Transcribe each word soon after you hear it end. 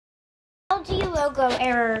LG logo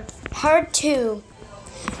error, part 2.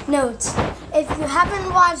 Notes: if you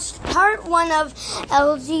haven't watched part 1 of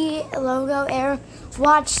LG logo error,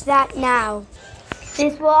 watch that now.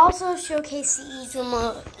 This will also showcase the evil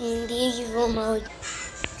mode in the evil mode.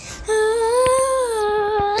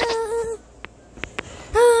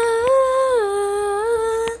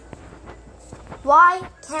 Why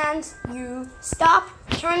can't you stop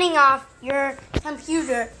turning off your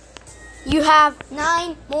computer? You have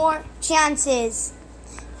 9 more chances.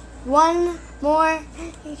 1 more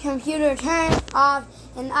computer turn off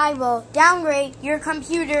and I will downgrade your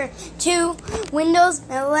computer to Windows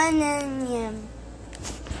Millennium.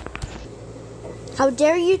 How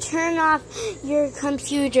dare you turn off your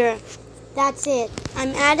computer? That's it.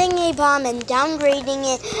 I'm adding a bomb and downgrading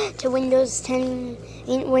it to Windows 10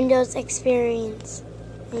 in Windows Experience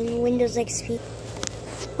and Windows XP.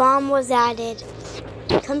 Bomb was added.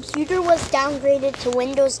 Computer was downgraded to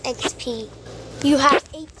Windows XP. You have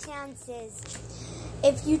 8 chances.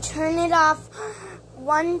 If you turn it off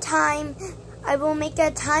 1 time, I will make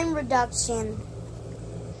a time reduction.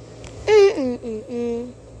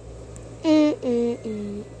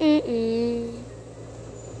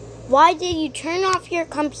 Why did you turn off your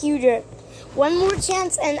computer? 1 more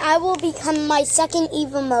chance and I will become my second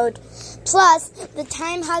evil mode. Plus, the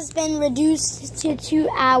time has been reduced to 2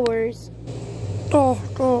 hours.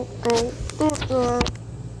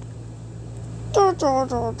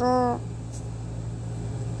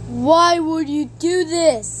 Why would you do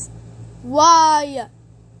this? Why?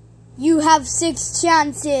 You have 6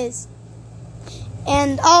 chances.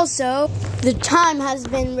 And also, the time has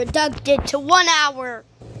been reduced to 1 hour.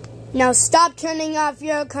 Now stop turning off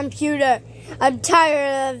your computer. I'm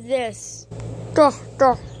tired of this.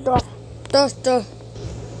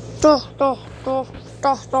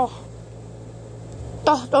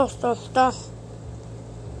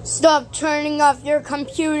 Stop turning off your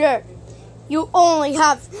computer. You only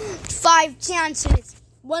have 5 chances.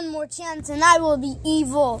 1 more chance and I will be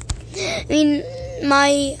evil in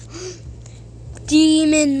my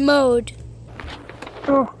demon mode.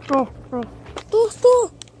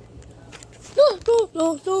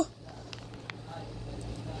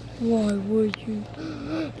 Why would you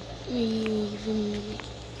even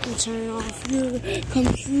turn off your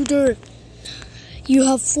computer? You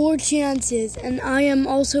have 4 chances, and I am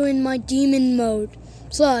also in my demon mode.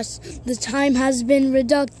 Plus, the time has been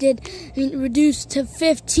reduced to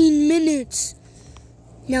 15 minutes.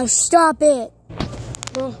 Now stop it.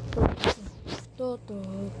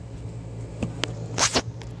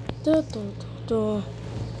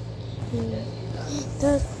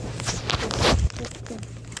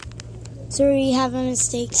 Sorry, you have a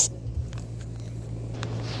mistake.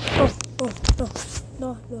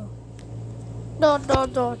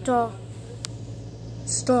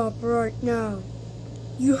 Stop right now.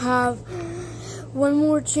 You have 1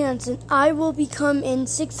 more chance and I will become in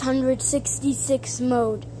 666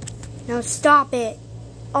 mode. Now stop it.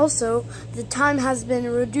 Also, the time has been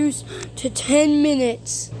reduced to 10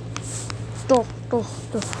 minutes.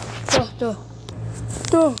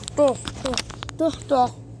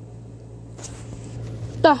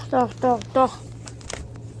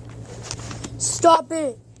 Stop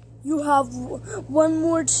it. You have 1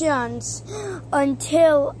 more chance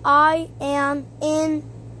until I am in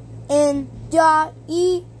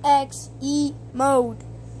 .exe mode.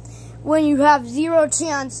 When you have 0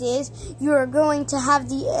 chances, you are going to have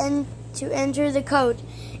to enter the code.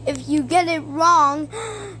 If you get it wrong,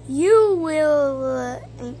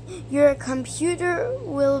 your computer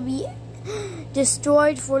will be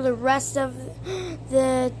destroyed for the rest of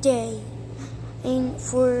the day and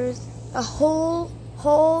for a whole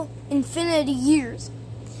infinity years.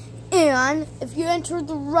 And if you enter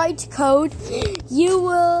the right code, you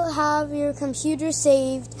will have your computer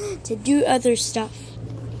saved to do other stuff.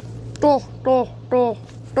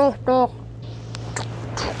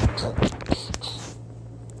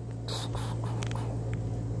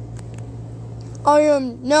 I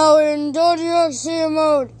am now in .exe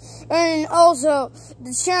mode, and also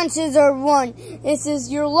the chances are 1. This is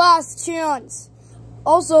your last chance.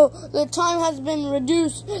 Also, the time has been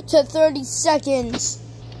reduced to 30 seconds.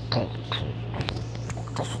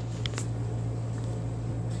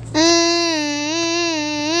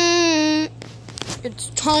 It's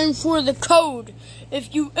time for the code.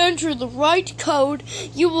 If you enter the right code,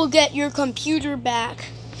 you will get your computer back.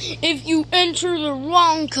 If you enter the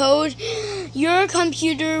wrong code, your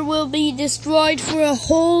computer will be destroyed for a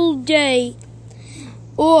whole day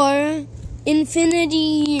or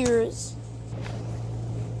infinity years.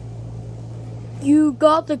 You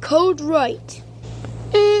got the code right.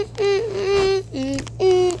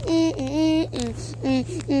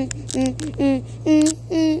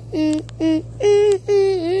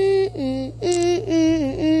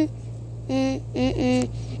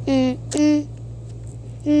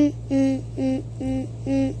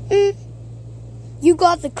 You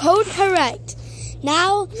got the code correct.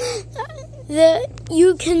 Now,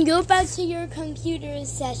 you can go back to your computer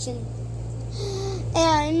session.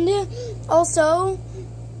 And also,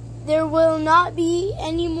 there will not be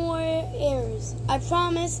any more errors. I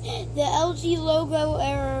promise the LG logo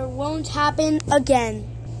error won't happen again.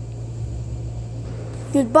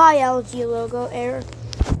 Goodbye, LG logo error.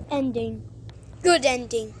 Ending. Good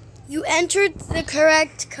ending. You entered the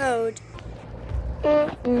correct code.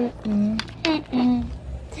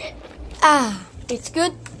 It's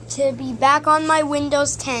good to be back on my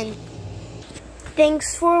Windows 10.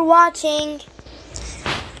 Thanks for watching.